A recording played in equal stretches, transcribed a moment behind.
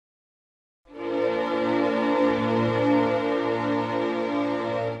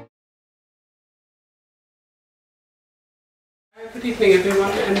Good evening,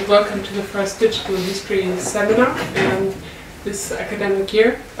 everyone, and welcome to the first Digital History Seminar this academic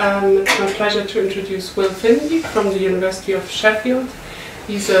year. It's my pleasure to introduce Will Finley from the University of Sheffield.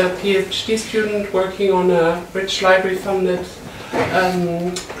 He's a PhD student working on a Rich Library-funded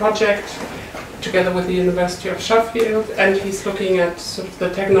project together with the University of Sheffield, and he's looking at sort of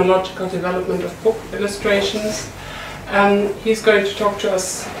the technological development of book illustrations. He's going to talk to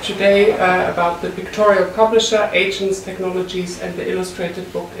us today about the pictorial publisher, agents, technologies, and the illustrated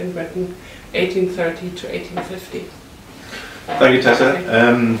book in Britain, 1830 to 1850. Thank you, Tessa,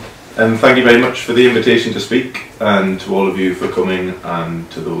 and thank you very much for the invitation to speak, and to all of you for coming, and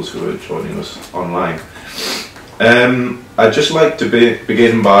to those who are joining us online. I'd just like to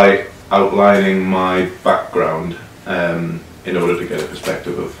begin by outlining my background in order to get a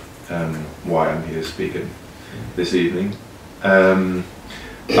perspective of why I'm here speaking this evening.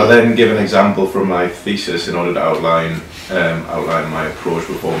 I'll then give an example from my thesis in order to outline my approach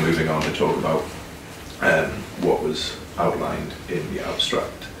before moving on to talk about what was outlined in the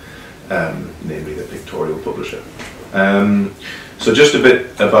abstract, namely the pictorial publisher. So just a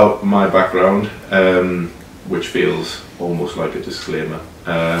bit about my background, which feels almost like a disclaimer.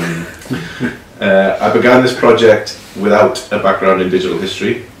 I began this project without a background in digital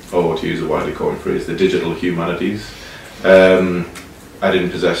history, or to use a widely coined phrase, the digital humanities. I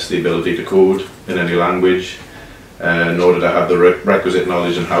didn't possess the ability to code in any language, nor did I have the requisite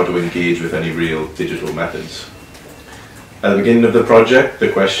knowledge on how to engage with any real digital methods. At the beginning of the project,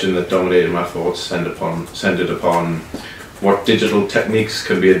 the question that dominated my thoughts centered upon what digital techniques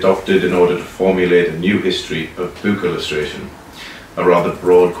can be adopted in order to formulate a new history of book illustration, a rather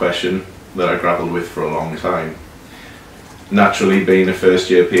broad question that I grappled with for a long time. Naturally, being a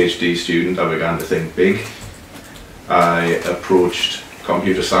first-year PhD student, I began to think big. I approached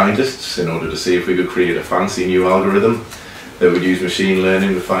computer scientists in order to see if we could create a fancy new algorithm that would use machine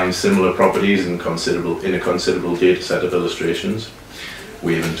learning to find similar properties in a considerable data set of illustrations.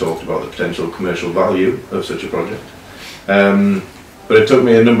 We even talked about the potential commercial value of such a project. But it took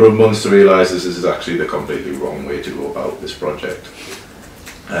me a number of months to realise this is actually the completely wrong way to go about this project.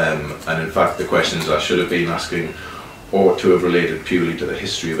 And in fact, the questions I should have been asking ought to have related purely to the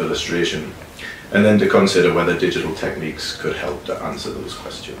history of illustration, and then to consider whether digital techniques could help to answer those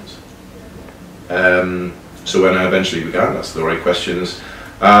questions. So when I eventually began to ask the right questions,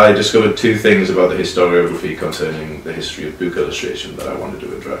 I discovered two things about the historiography concerning the history of book illustration that I wanted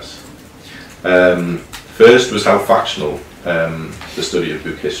to address. First was how factional the study of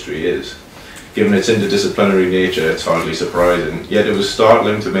book history is. Given its interdisciplinary nature, it's hardly surprising, yet it was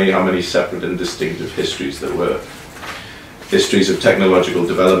startling to me how many separate and distinctive histories there were. Histories of technological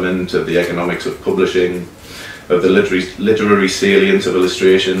development, of the economics of publishing, of the literary salience of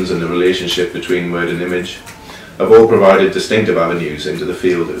illustrations and the relationship between word and image, have all provided distinctive avenues into the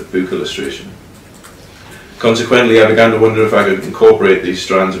field of book illustration. Consequently, I began to wonder if I could incorporate these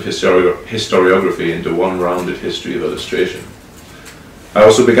strands of historiography into one rounded history of illustration. I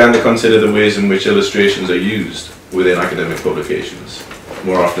also began to consider the ways in which illustrations are used within academic publications.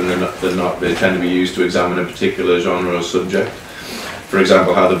 More often than not, they tend to be used to examine a particular genre or subject. For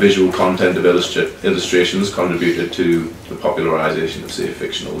example, how the visual content of illustrations contributed to the popularization of, say,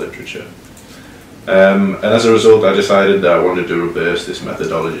 fictional literature. And as a result, I decided that I wanted to reverse this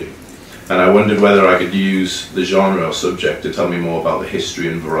methodology. And I wondered whether I could use the genre or subject to tell me more about the history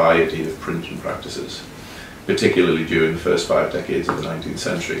and variety of printing practices, particularly during the first 5 decades of the 19th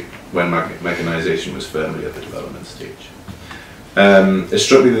century, when mechanization was firmly at the development stage. It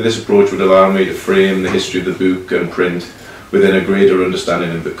struck me that this approach would allow me to frame the history of the book and print within a greater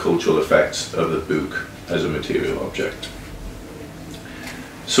understanding of the cultural effects of the book as a material object.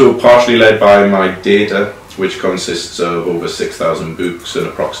 So, partially led by my data, which consists of over 6,000 books and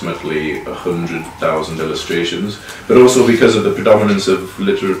approximately 100,000 illustrations, but also because of the predominance of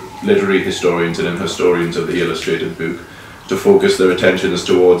literary historians and historians of the illustrated book to focus their attentions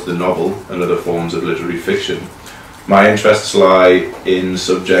towards the novel and other forms of literary fiction. My interests lie in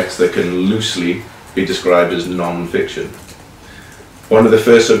subjects that can loosely be described as non-fiction. One of the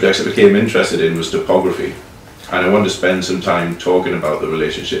first subjects I became interested in was topography, and I want to spend some time talking about the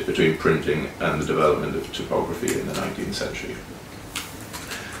relationship between printing and the development of topography in the 19th century.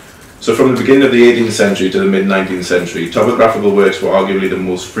 So from the beginning of the 18th century to the mid-19th century, topographical works were arguably the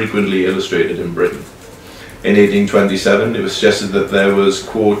most frequently illustrated in Britain. In 1827, it was suggested that there was,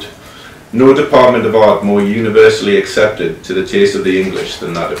 quote, "no department of art more universally accepted to the taste of the English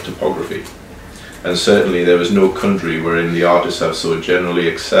than that of topography. And certainly there was no country wherein the artists have so generally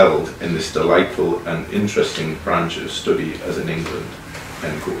excelled in this delightful and interesting branch of study as in England,"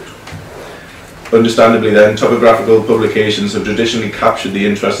 end quote. Understandably then, topographical publications have traditionally captured the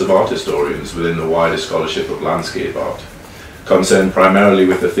interest of art historians within the wider scholarship of landscape art, concerned primarily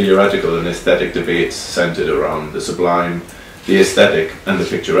with the theoretical and aesthetic debates centred around the sublime, the aesthetic and the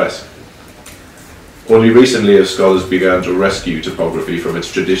picturesque. Only recently have scholars begun to rescue topography from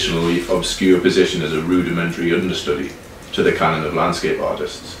its traditionally obscure position as a rudimentary understudy to the canon of landscape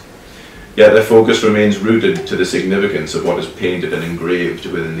artists. Yet their focus remains rooted to the significance of what is painted and engraved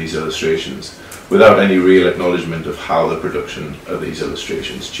within these illustrations, without any real acknowledgement of how the production of these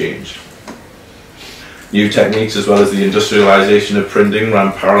illustrations changed. New techniques as well as the industrialization of printing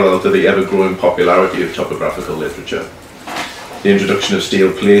ran parallel to the ever-growing popularity of topographical literature. The introduction of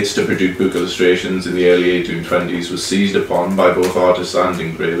steel plates to produce book illustrations in the early 1820s was seized upon by both artists and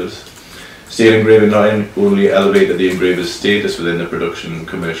engravers. Steel engraving not only elevated the engraver's status within the production and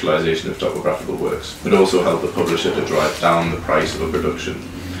commercialization of topographical works, but also helped the publisher to drive down the price of a production,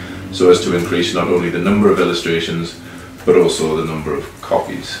 so as to increase not only the number of illustrations, but also the number of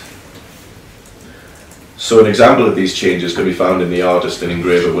copies. So an example of these changes can be found in the artist and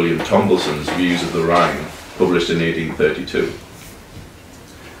engraver William Tombleson's Views of the Rhine, published in 1832.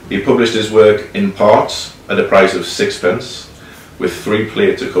 He published his work in parts at a price of 6p, with 3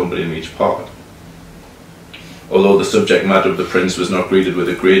 plates accompanying each part. Although the subject matter of the prints was not greeted with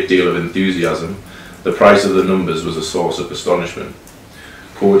a great deal of enthusiasm, the price of the numbers was a source of astonishment.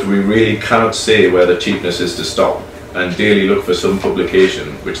 Quote, "We really cannot say where the cheapness is to stop, and daily look for some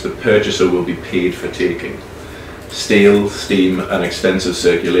publication which the purchaser will be paid for taking. Steel, steam, and extensive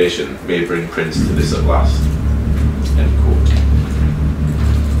circulation may bring prints to this at last." End quote.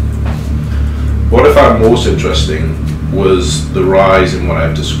 What I found most interesting was the rise in what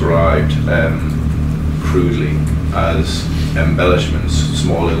I've described crudely as embellishments,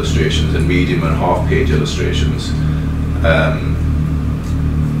 small illustrations and medium and half-page illustrations,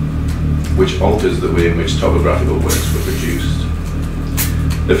 which alters the way in which topographical works were produced.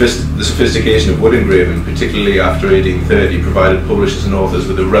 The sophistication of wood engraving, particularly after 1830, provided publishers and authors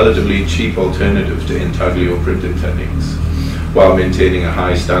with a relatively cheap alternative to intaglio printing techniques, while maintaining a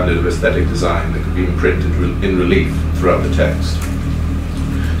high standard of aesthetic design that could be imprinted in relief throughout the text.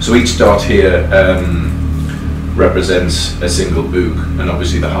 So each dot here represents a single book, and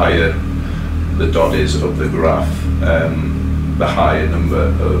obviously the higher the dot is of the graph, the higher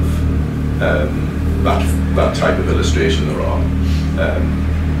number of that type of illustration there are.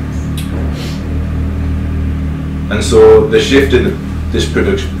 And so the shift in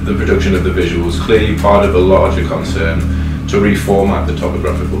the production of the visual was clearly part of a larger concern to reformat the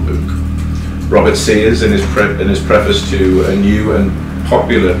topographical book. Robert Sayers, in his preface to a new and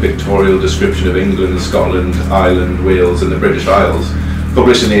popular pictorial description of England, Scotland, Ireland, Wales and the British Isles,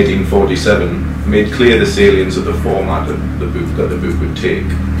 published in 1847, made clear the salience of the format of the book that the book would take.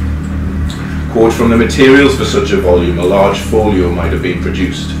 Quote, "From the materials for such a volume, a large folio might have been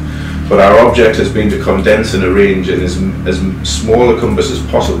produced, but our object has been to condense and arrange in as small a compass as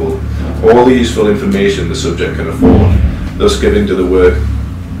possible all the useful information the subject can afford, thus giving to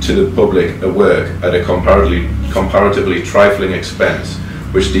the public a work at a comparatively trifling expense,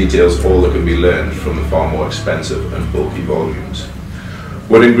 which details all that can be learned from the far more expensive and bulky volumes."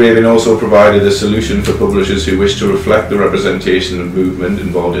 Wood engraving also provided a solution for publishers who wished to reflect the representation and movement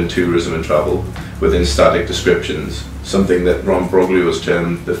involved in tourism and travel within static descriptions, something that Ron Broglio's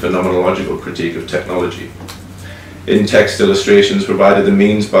termed the phenomenological critique of technology. In-text illustrations provided the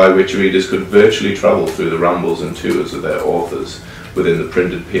means by which readers could virtually travel through the rambles and tours of their authors within the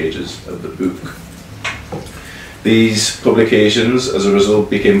printed pages of the book. These publications, as a result,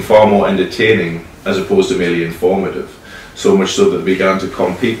 became far more entertaining as opposed to merely informative, so much so that they began to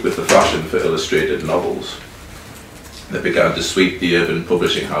compete with the fashion for illustrated novels that began to sweep the urban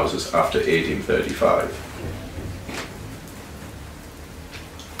publishing houses after 1835.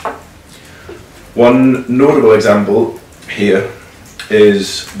 One notable example here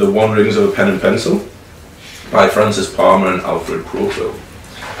is The Wanderings of a Pen and Pencil by Francis Palmer and Alfred Crowquill.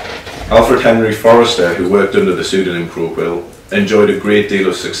 Alfred Henry Forrester, who worked under the pseudonym Crowquill, enjoyed a great deal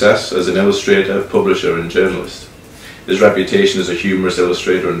of success as an illustrator, publisher and journalist. His reputation as a humorous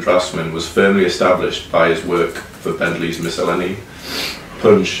illustrator and draftsman was firmly established by his work for Bentley's Miscellany,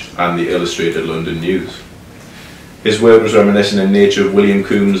 Punch and the Illustrated London News. His work was reminiscent in nature of William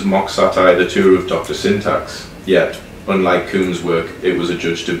Coombs' mock satire The Tour of Dr. Syntax, yet, unlike Coombs' work, it was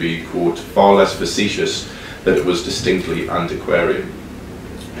adjudged to be, quote, "far less facetious that it was distinctly antiquarian."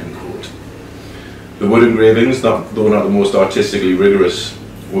 End quote. The wood engravings, though not the most artistically rigorous,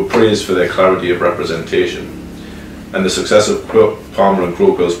 were praised for their clarity of representation, and the success of Palmer and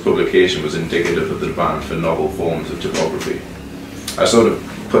Crowquill's publication was indicative of the demand for novel forms of typography. I sort of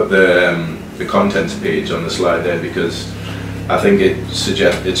put the the contents page on the slide there, because I think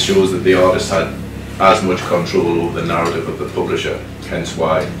it shows that the artist had as much control over the narrative of the publisher, hence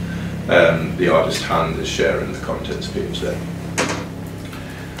why the artist's hand is sharing the contents page there.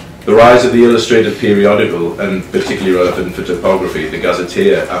 The rise of the illustrated periodical, and particularly relevant for typography, the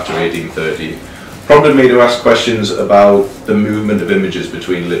gazetteer after 1830, prompted me to ask questions about the movement of images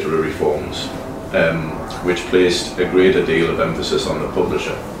between literary forms, which placed a greater deal of emphasis on the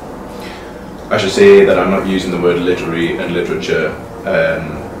publisher. I should say that I'm not using the word literary and literature.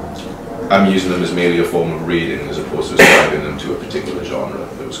 I'm using them as merely a form of reading as opposed to ascribing them to a particular genre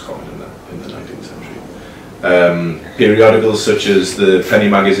that was common in the 19th century. Periodicals such as the Penny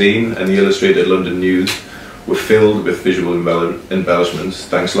Magazine and the Illustrated London News were filled with visual embellishments,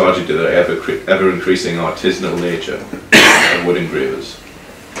 thanks largely to their ever-increasing artisanal nature of wood engravers.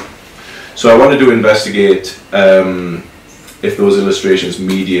 So I wanted to investigate if those illustrations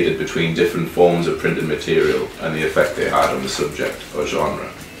mediated between different forms of printed material and the effect they had on the subject or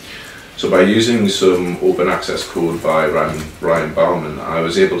genre. So by using some open access code by Ryan Bauman, I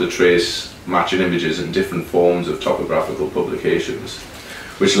was able to trace matching images in different forms of topographical publications,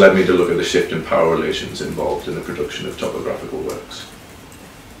 which led me to look at the shift in power relations involved in the production of topographical works.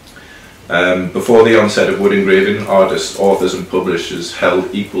 Before the onset of wood engraving, artists, authors and publishers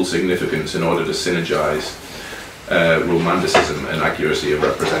held equal significance in order to synergize romanticism and accuracy of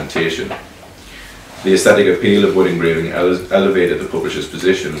representation. The aesthetic appeal of wood engraving elevated the publisher's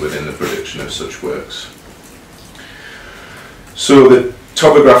position within the production of such works. So the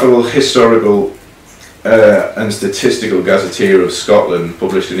Topographical, Historical and Statistical Gazetteer of Scotland,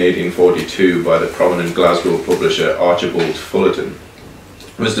 published in 1842 by the prominent Glasgow publisher Archibald Fullerton,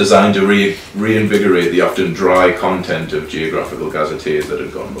 was designed to reinvigorate the often dry content of geographical gazetteers that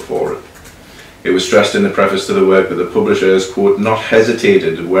had gone before it. It was stressed in the preface to the work that the publishers, quote, not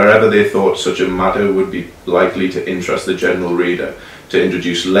hesitated wherever they thought such a matter would be likely to interest the general reader to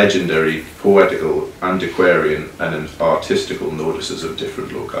introduce legendary, poetical, antiquarian and artistical notices of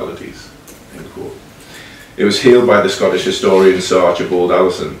different localities, end quote. It was hailed by the Scottish historian Sir Archibald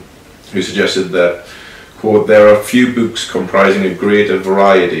Allison, who suggested that, quote, there are few books comprising a greater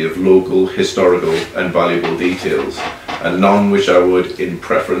variety of local, historical and valuable details, and none which I would in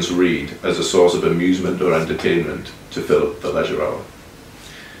preference read as a source of amusement or entertainment to fill up the leisure hour.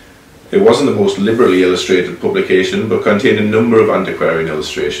 It wasn't the most liberally illustrated publication, but contained a number of antiquarian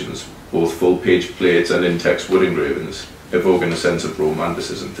illustrations, both full-page plates and in-text wood engravings, evoking a sense of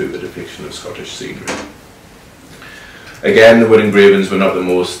romanticism through the depiction of Scottish scenery. Again, the wood engravings were not the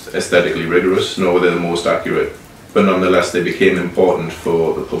most aesthetically rigorous, nor were they the most accurate, but nonetheless they became important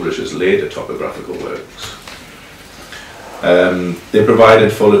for the publisher's later topographical works. They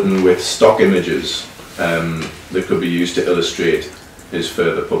provided Fullerton with stock images that could be used to illustrate his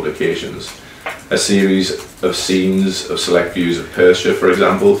further publications. A series of scenes of select views of Perthshire, for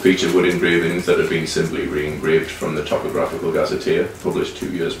example, featured wood engravings that had been simply re-engraved from the Topographical Gazetteer, published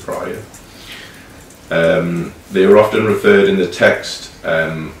 2 years prior. They were often referred in the text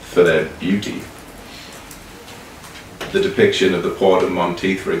for their beauty. The depiction of the port of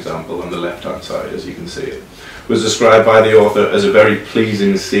Monteith, for example, on the left-hand side, as you can see it, was described by the author as a very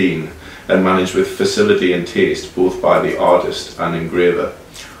pleasing scene and managed with facility and taste both by the artist and engraver,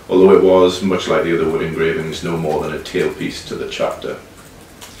 although it was, much like the other wood engravings, no more than a tailpiece to the chapter.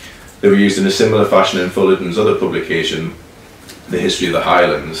 They were used in a similar fashion in Fullerton's other publication, The History of the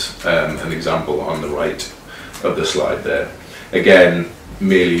Highlands, an example on the right of the slide there. Again,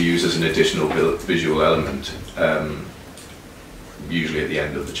 merely used as an additional visual element, usually at the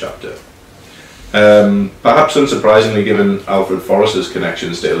end of the chapter. Perhaps unsurprisingly, given Alfred Forrester's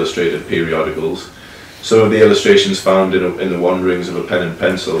connections to illustrated periodicals, some of the illustrations found in the wanderings of a pen and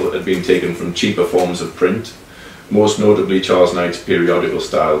pencil had been taken from cheaper forms of print, most notably Charles Knight's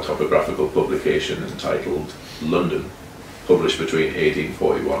periodical-style topographical publication entitled London, published between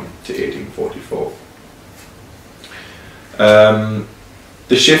 1841 to 1844.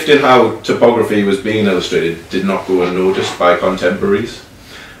 The shift in how topography was being illustrated did not go unnoticed by contemporaries,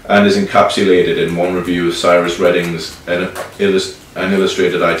 and is encapsulated in one review of Cyrus Redding's An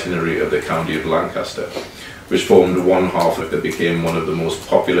Illustrated Itinerary of the County of Lancaster, which formed one half that became one of the most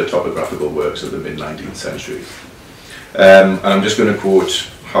popular topographical works of the mid-19th century. And I'm just going to quote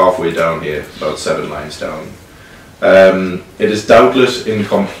halfway down here, about 7 lines down. It is doubtless in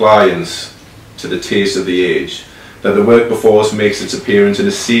compliance to the taste of the age that the work before us makes its appearance in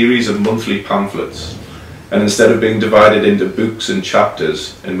a series of monthly pamphlets, and instead of being divided into books and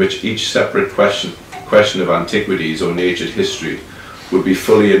chapters in which each separate question of antiquities or natured history would be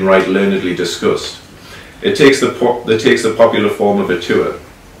fully and right learnedly discussed, it takes the popular form of a tour,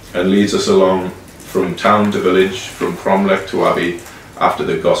 and leads us along from town to village, from cromlech to abbey, after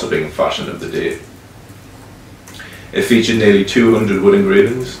the gossiping fashion of the day. It featured nearly 200 wood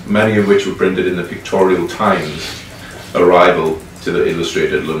engravings, many of which were printed in the Pictorial Times, a rival to the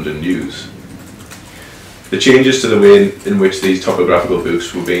Illustrated London News. The changes to the way in which these topographical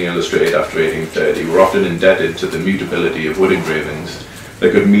books were being illustrated after 1830 were often indebted to the mutability of wood engravings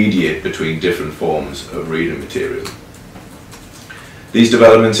that could mediate between different forms of reading material. These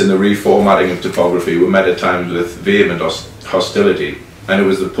developments in the reformatting of typography were met at times with vehement hostility, and it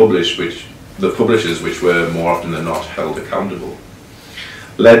was the publishers which were more often than not held accountable.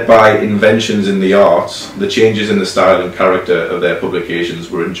 Led by inventions in the arts, the changes in the style and character of their publications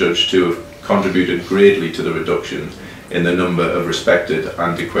were adjudged to have contributed greatly to the reduction in the number of respected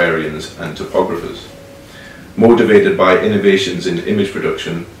antiquarians and typographers. Motivated by innovations in image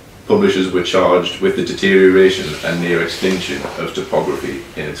production, publishers were charged with the deterioration and near extinction of typography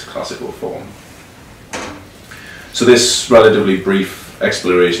in its classical form. So this relatively brief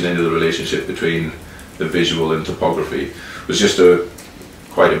exploration into the relationship between the visual and typography was just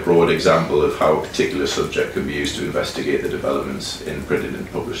quite a broad example of how a particular subject can be used to investigate the developments in printing and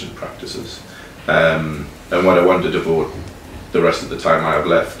publishing practices. And what I want to devote the rest of the time I have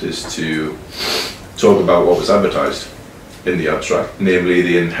left is to talk about what was advertised in the abstract, namely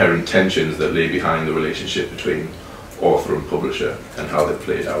the inherent tensions that lay behind the relationship between author and publisher and how they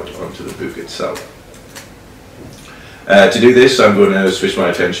played out onto the book itself. To do this, I'm going to switch my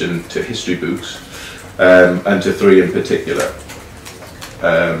attention to history books, and to three in particular.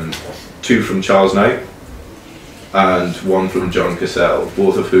 Two from Charles Knight and one from John Cassell,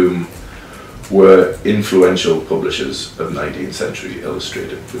 both of whom were influential publishers of 19th century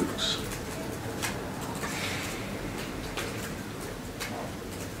illustrated books.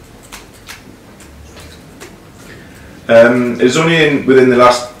 It's only within the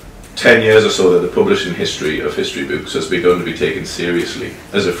last 10 years or so that the publishing history of history books has begun to be taken seriously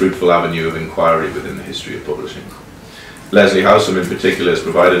as a fruitful avenue of inquiry within the history of publishing. Leslie Howsam in particular has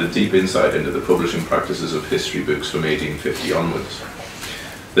provided a deep insight into the publishing practices of history books from 1850 onwards.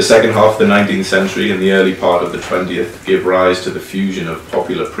 The second half of the 19th century and the early part of the 20th gave rise to the fusion of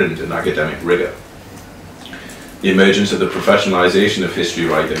popular print and academic rigour. The emergence of the professionalisation of history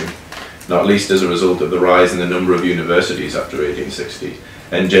writing, not least as a result of the rise in the number of universities after 1860,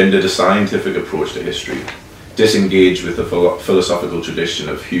 engendered a scientific approach to history, disengaged with the philosophical tradition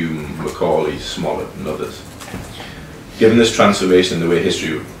of Hume, Macaulay, Smollett and others. Given this transformation in the way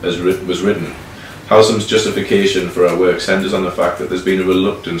history was written, Howsam's justification for our work centres on the fact that there's been a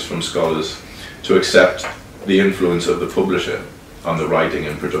reluctance from scholars to accept the influence of the publisher on the writing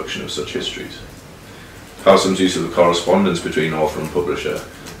and production of such histories. Howsam's use of the correspondence between author and publisher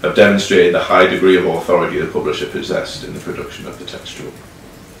have demonstrated the high degree of authority the publisher possessed in the production of the textual.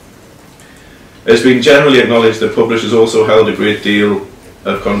 It has been generally acknowledged that publishers also held a great deal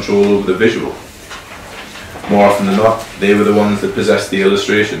of control over the visual. More often than not, they were the ones that possessed the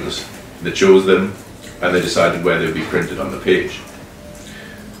illustrations, they chose them, and they decided where they would be printed on the page.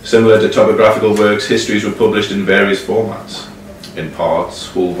 Similar to topographical works, histories were published in various formats, in parts,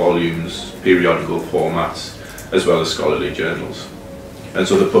 whole volumes, periodical formats, as well as scholarly journals. And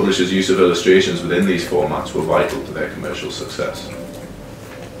so the publisher's use of illustrations within these formats were vital to their commercial success.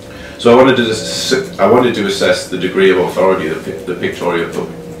 So I wanted to assess the degree of authority that the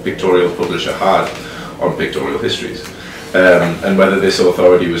pictorial publisher had on pictorial histories, and whether this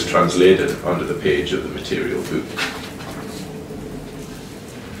authority was translated onto the page of the material book.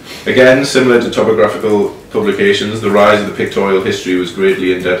 Again, similar to topographical publications, the rise of the pictorial history was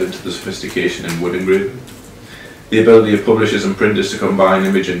greatly indebted to the sophistication in wood engraving. The ability of publishers and printers to combine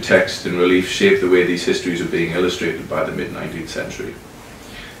image and text in relief shaped the way these histories were being illustrated by the mid-19th century.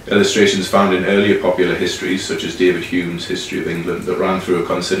 Illustrations found in earlier popular histories, such as David Hume's History of England, that ran through a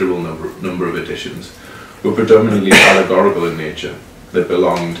considerable number of editions, were predominantly allegorical in nature, that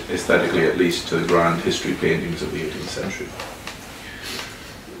belonged, aesthetically at least, to the grand history paintings of the 18th century.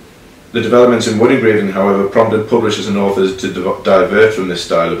 The developments in wood engraving, however, prompted publishers and authors to divert from this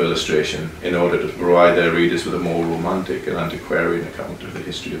style of illustration in order to provide their readers with a more romantic and antiquarian account of the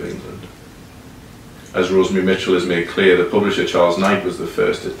history of England. As Rosemary Mitchell has made clear, the publisher Charles Knight was the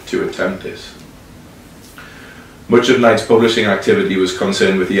first to attempt this. Much of Knight's publishing activity was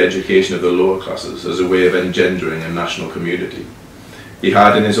concerned with the education of the lower classes as a way of engendering a national community. He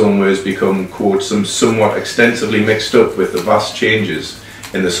had, in his own words, become, quote, somewhat extensively mixed up with the vast changes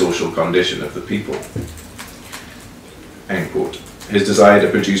in the social condition of the people, end quote. His desire to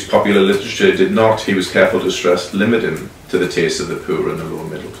produce popular literature did not, he was careful to stress, limit him to the tastes of the poor and the lower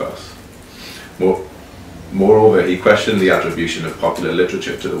middle class. Moreover, he questioned the attribution of popular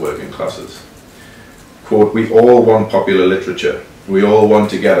literature to the working classes. Quote, "We all want popular literature. We all want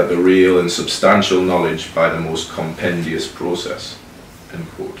to get at the real and substantial knowledge by the most compendious process." End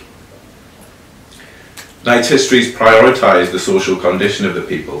quote. Knight's histories prioritised the social condition of the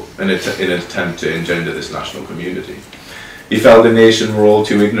people in an attempt to engender this national community. He felt the nation were all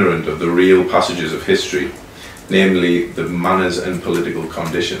too ignorant of the real passages of history, namely the manners and political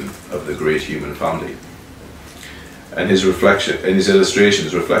condition of the great human family. And his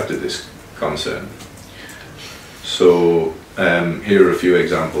illustrations reflected this concern. So here are a few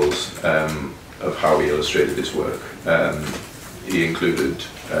examples of how he illustrated his work. He included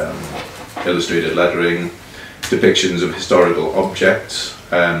illustrated lettering, depictions of historical objects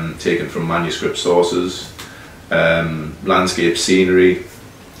taken from manuscript sources, landscape scenery,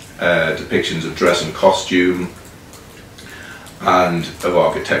 depictions of dress and costume, and of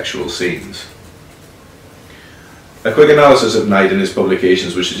architectural scenes. A quick analysis of Knight and his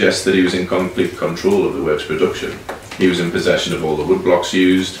publications would suggest that he was in complete control of the work's production. He was in possession of all the woodblocks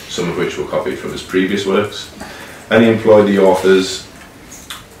used, some of which were copied from his previous works, and he employed the authors,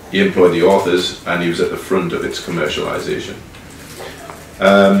 and he was at the front of its commercialization.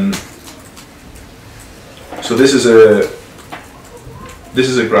 So this is a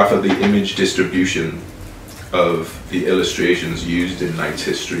graph of the image distribution of the illustrations used in Knight's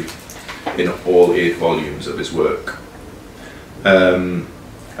history in all 8 volumes of his work. And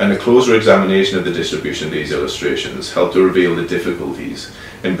a closer examination of the distribution of these illustrations helped to reveal the difficulties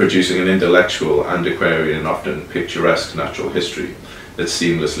in producing an intellectual, antiquarian and often picturesque natural history that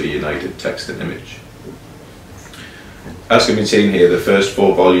seamlessly united text and image. As can be seen here, the first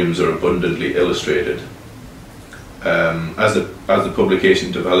 4 volumes are abundantly illustrated. As the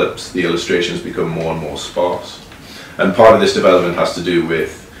publication develops, the illustrations become more and more sparse. And part of this development has to do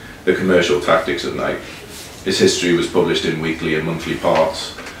with the commercial tactics of Knight. His history was published in weekly and monthly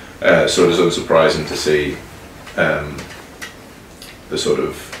parts, so it is unsurprising to see the sort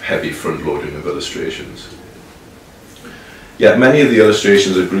of heavy front-loading of illustrations. Yet many of the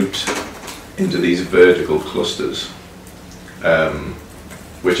illustrations are grouped into these vertical clusters,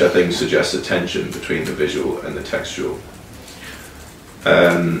 which I think suggests a tension between the visual and the textual.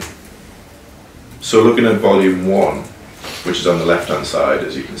 So looking at volume 1, which is on the left-hand side,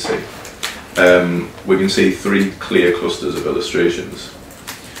 as you can see, we can see 3 clear clusters of illustrations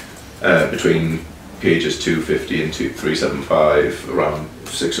between pages 250 and 375, around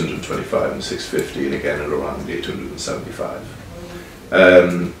 625 and 650, and again at around 875.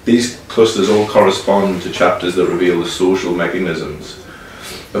 These clusters all correspond to chapters that reveal the social mechanisms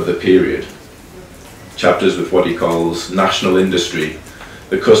of the period. Chapters with what he calls national industry,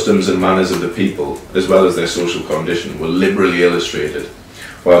 the customs and manners of the people, as well as their social condition, were liberally illustrated,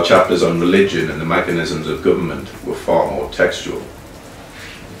 while chapters on religion and the mechanisms of government were far more textual.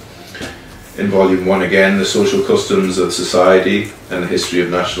 In volume 1 again, the social customs of society and the history of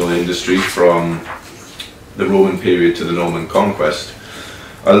national industry from the Roman period to the Norman conquest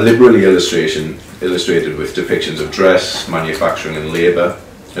are liberally illustrated with depictions of dress, manufacturing and labour,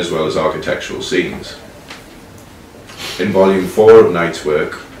 as well as architectural scenes. In volume 4 of Knight's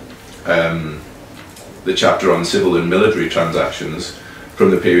work, the chapter on civil and military transactions from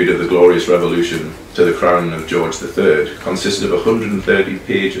the period of the Glorious Revolution to the crowning of George III consisted of 130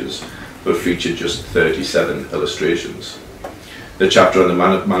 pages but featured just 37 illustrations. The chapter on the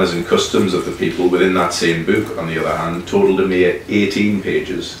manners and customs of the people within that same book, on the other hand, totalled a mere 18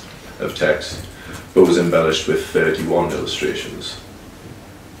 pages of text, but was embellished with 31 illustrations.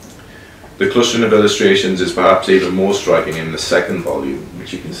 The clustering of illustrations is perhaps even more striking in the second volume,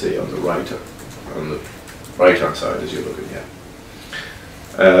 which you can see on the right-hand side as you're looking here.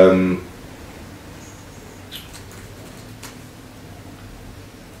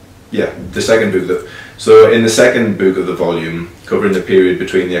 The second book. So in the second book of the volume, covering the period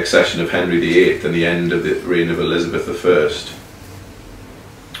between the accession of Henry VIII and the end of the reign of Elizabeth I,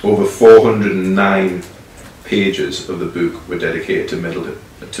 over 409 pages of the book were dedicated to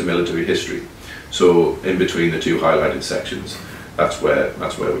military history. So in between the 2 highlighted sections, that's where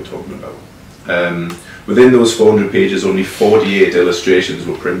we're talking about. Within those 400 pages, only 48 illustrations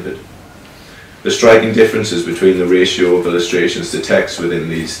were printed. The striking differences between the ratio of illustrations to text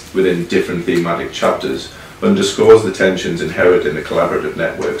within different thematic chapters underscores the tensions inherent in the collaborative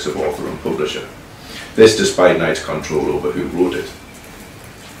networks of author and publisher. This despite Knight's control over who wrote it.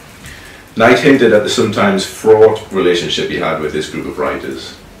 Knight hinted at the sometimes fraught relationship he had with this group of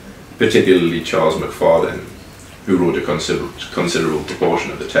writers, particularly Charles Macfarlane, who wrote a considerable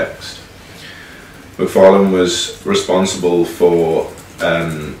proportion of the text. Macfarlane was responsible for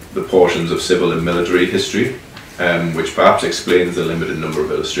the portions of civil and military history, which perhaps explains the limited number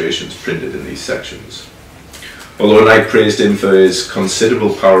of illustrations printed in these sections. Although Knight praised him for his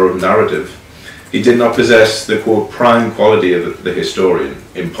considerable power of narrative, he did not possess the, quote, prime quality of the historian,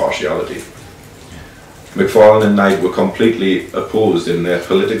 impartiality. Macfarlane and Knight were completely opposed in their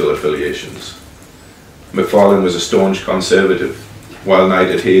political affiliations. Macfarlane was a staunch conservative, while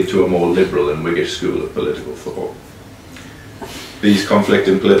Knight adhered to a more liberal and Whiggish school of political thought. These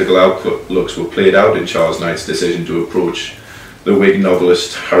conflicting political outlooks were played out in Charles Knight's decision to approach the Whig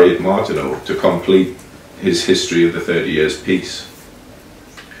novelist Harriet Martineau to complete his History of the 30 Years' Peace,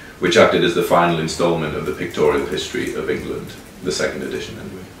 which acted as the final instalment of the Pictorial History of England, the second edition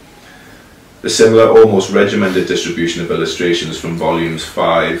anyway. The similar, almost regimented distribution of illustrations from volumes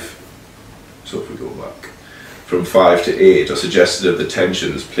 5, so if we go back, from 5 to 8 are suggestive of the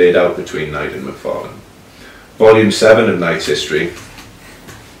tensions played out between Knight and Macfarlane. Volume 7 of Knight's history,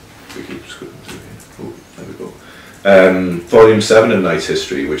 we keep skipping through here. Oh, there we go. Volume 7 of Knight's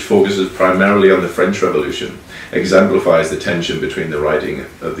history, which focuses primarily on the French Revolution, exemplifies the tension between the writing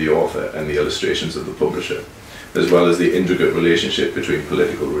of the author and the illustrations of the publisher, as well as the intricate relationship between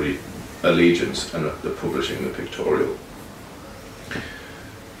political allegiance and the publishing of the pictorial.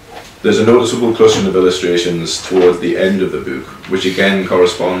 There's a noticeable clustering of illustrations towards the end of the book, which again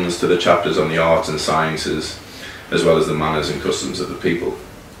corresponds to the chapters on the arts and sciences, as well as the manners and customs of the people,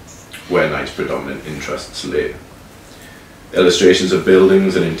 where Knight's predominant interests lay. Illustrations of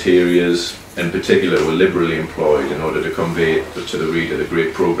buildings and interiors, in particular, were liberally employed in order to convey to the reader the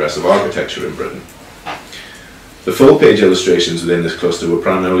great progress of architecture in Britain. The full-page illustrations within this cluster were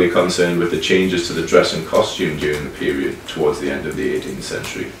primarily concerned with the changes to the dress and costume during the period towards the end of the 18th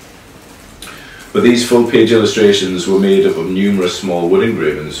century. But these full-page illustrations were made up of numerous small wood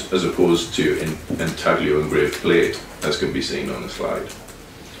engravings as opposed to intaglio engraved plate, as can be seen on the slide.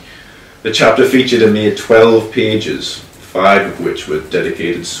 The chapter featured a mere 12 pages, 5 of which were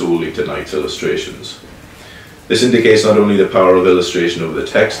dedicated solely to Knight's illustrations. This indicates not only the power of illustration over the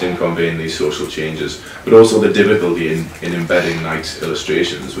text in conveying these social changes, but also the difficulty in embedding Knight's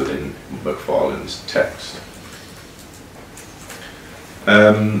illustrations within Macfarlane's text.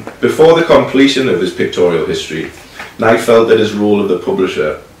 Before the completion of his pictorial history, Knight felt that his role of the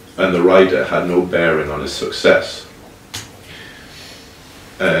publisher and the writer had no bearing on his success.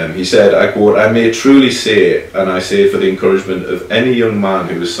 He said, I quote, "I may truly say, and I say for the encouragement of any young man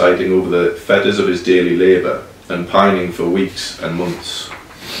who is sighting over the fetters of his daily labour and pining for weeks and months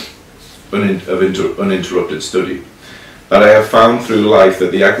of uninterrupted study, that I have found through life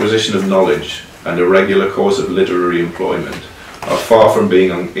that the acquisition of knowledge and a regular course of literary employment are far from being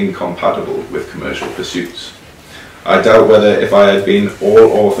incompatible with commercial pursuits. I doubt whether if I had been all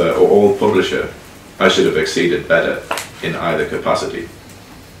author or all publisher, I should have exceeded better in either capacity."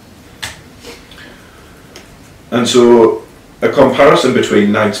 And so, a comparison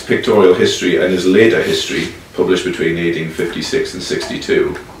between Knight's pictorial history and his later history, published between 1856 and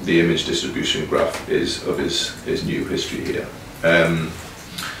 62, the image distribution graph is of his new history here,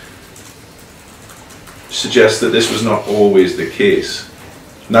 suggests that this was not always the case.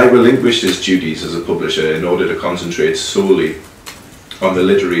 Knight relinquished his duties as a publisher in order to concentrate solely on the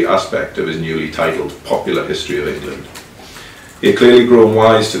literary aspect of his newly titled Popular History of England. He had clearly grown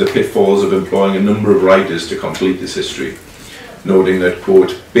wise to the pitfalls of employing a number of writers to complete this history, noting that,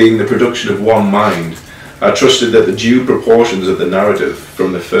 quote, "being the production of one mind, I trusted that the due proportions of the narrative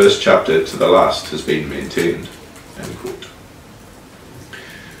from the first chapter to the last has been maintained," end quote.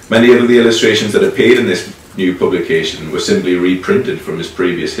 Many of the illustrations that appeared in this new publication were simply reprinted from his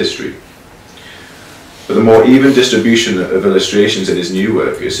previous history. But the more even distribution of illustrations in his new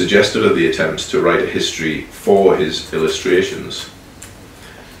work is suggestive of the attempt to write a history for his illustrations.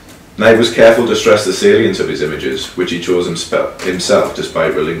 Knight was careful to stress the salience of his images, which he chose himself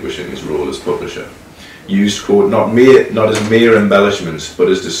despite relinquishing his role as publisher. Used, quote, not as mere embellishments, but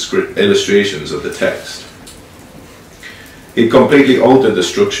as illustrations of the text. He completely altered the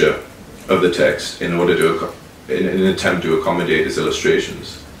structure of the text in an attempt to accommodate his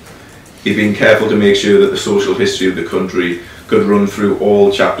illustrations. He'd been careful to make sure that the social history of the country could run through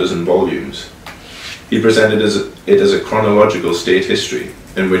all chapters and volumes. He presented it as a chronological state history,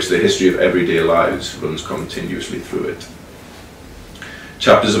 in which the history of everyday lives runs continuously through it.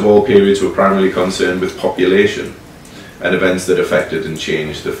 Chapters of all periods were primarily concerned with population and events that affected and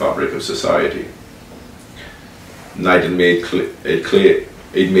changed the fabric of society. Knight had made clear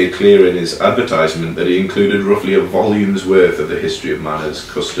in his advertisement that he included roughly a volume's worth of the history of manners,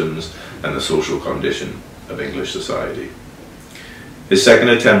 customs, and the social condition of English society. His second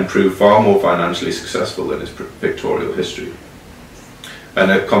attempt proved far more financially successful than his pictorial history. and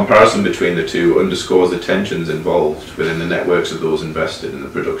a comparison between the two underscores the tensions involved within the networks of those invested in the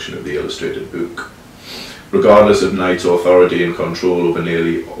production of the illustrated book. Regardless of Knight's authority and control over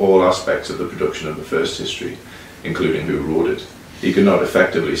nearly all aspects of the production of the first history, including who wrote it, he could not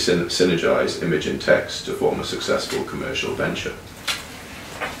effectively synergize image and text to form a successful commercial venture.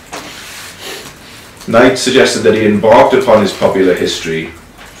 Knight suggested that he embarked upon his popular history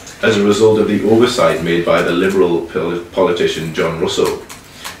as a result of the oversight made by the liberal politician John Russell,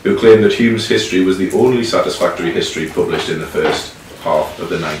 who claimed that Hume's history was the only satisfactory history published in the first half of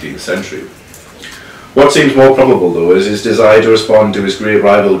the 19th century. What seems more probable, though, is his desire to respond to his great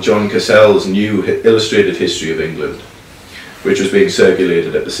rival John Cassell's new illustrated history of England, which was being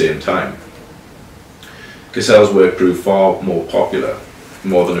circulated at the same time. Cassell's work proved far more popular.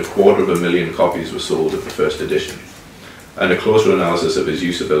 More than 250,000 copies were sold of the first edition, and a closer analysis of his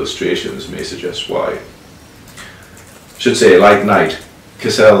use of illustrations may suggest why. I should say, like Knight,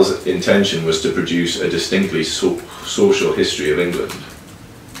 Cassell's intention was to produce a distinctly social history of England.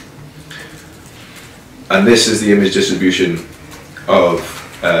 And this is the image distribution of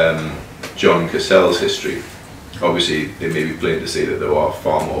John Cassell's history. Obviously, it may be plain to say that there are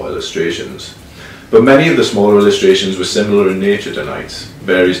far more illustrations, but many of the smaller illustrations were similar in nature to Knight's,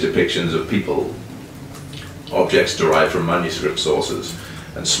 various depictions of people, objects derived from manuscript sources,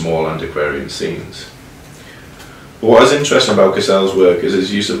 and small antiquarian scenes. But what is interesting about Cassell's work is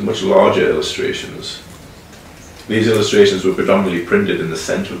his use of much larger illustrations. These illustrations were predominantly printed in the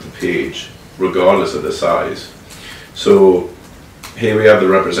centre of the page, regardless of the size. So here we have the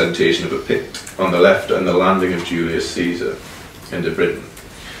representation of a Pict on the left and the landing of Julius Caesar into Britain,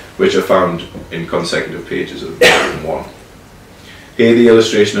 which are found in consecutive pages of volume 1. Here the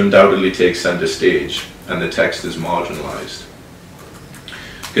illustration undoubtedly takes centre stage, and the text is marginalised.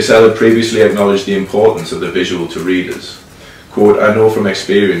 Cassell had previously acknowledged the importance of the visual to readers. Quote, "I know from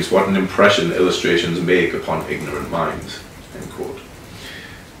experience what an impression illustrations make upon ignorant minds." End quote.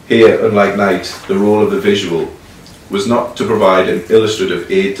 Here, unlike Knight, the role of the visual was not to provide an illustrative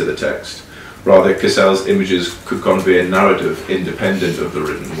aid to the text. Rather, Cassell's images could convey a narrative independent of the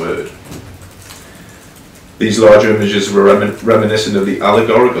written word. These larger images were reminiscent of the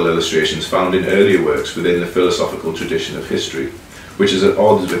allegorical illustrations found in earlier works within the philosophical tradition of history, which is at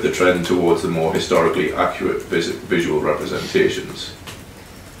odds with the trend towards the more historically accurate visual representations.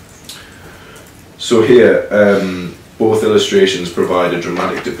 So here, both illustrations provide a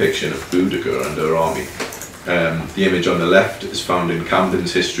dramatic depiction of Boudicca and her army. The image on the left is found in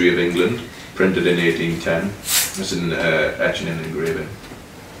Camden's History of England, printed in 1810. It's an etching and engraving.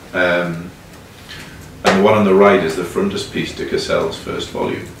 And the one on the right is the frontispiece to Cassell's first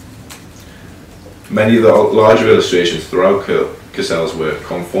volume. Many of the larger illustrations throughout Cassell's work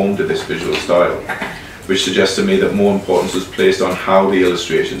conform to this visual style, which suggests to me that more importance was placed on how the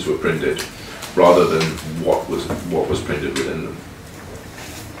illustrations were printed, rather than what was printed within them.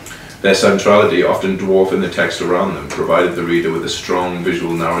 Their centrality, often dwarfing the text around them, provided the reader with a strong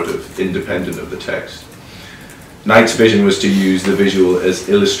visual narrative independent of the text. Knight's vision was to use the visual as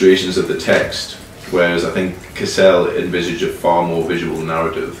illustrations of the text, whereas I think Cassell envisaged a far more visual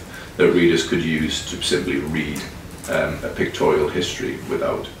narrative that readers could use to simply read a pictorial history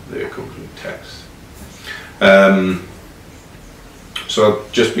without the accompanying text. So I'll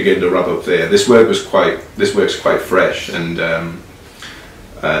just begin to wrap up there. This work's quite fresh and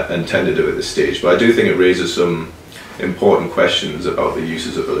tentative at this stage, but I do think it raises some important questions about the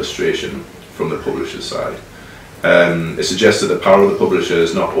uses of illustration from the publisher's side. It suggests that the power of the publisher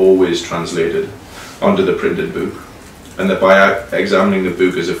is not always translated onto the printed book, and that by examining the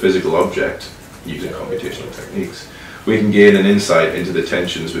book as a physical object, using computational techniques, we can gain an insight into the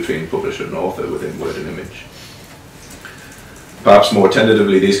tensions between publisher and author within word and image. Perhaps more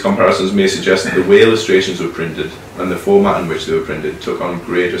tentatively, these comparisons may suggest that the way illustrations were printed and the format in which they were printed took on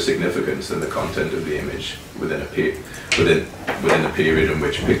greater significance than the content of the image within the period in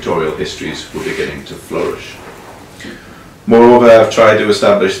which pictorial histories were beginning to flourish. Moreover, I've tried to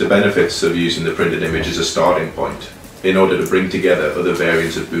establish the benefits of using the printed image as a starting point in order to bring together other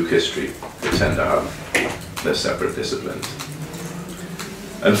variants of book history that tend to have their separate disciplines.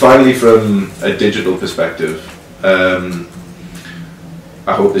 And finally, from a digital perspective,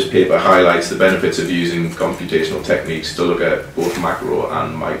 I hope this paper highlights the benefits of using computational techniques to look at both macro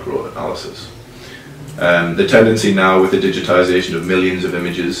and micro analysis. The tendency now with the digitization of millions of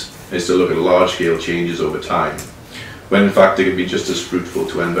images is to look at large-scale changes over time, when in fact it can be just as fruitful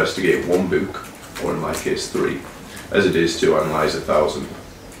to investigate one book, or in my case 3, as it is to analyse 1,000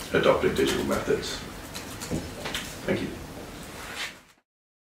 adopted digital methods. Thank you.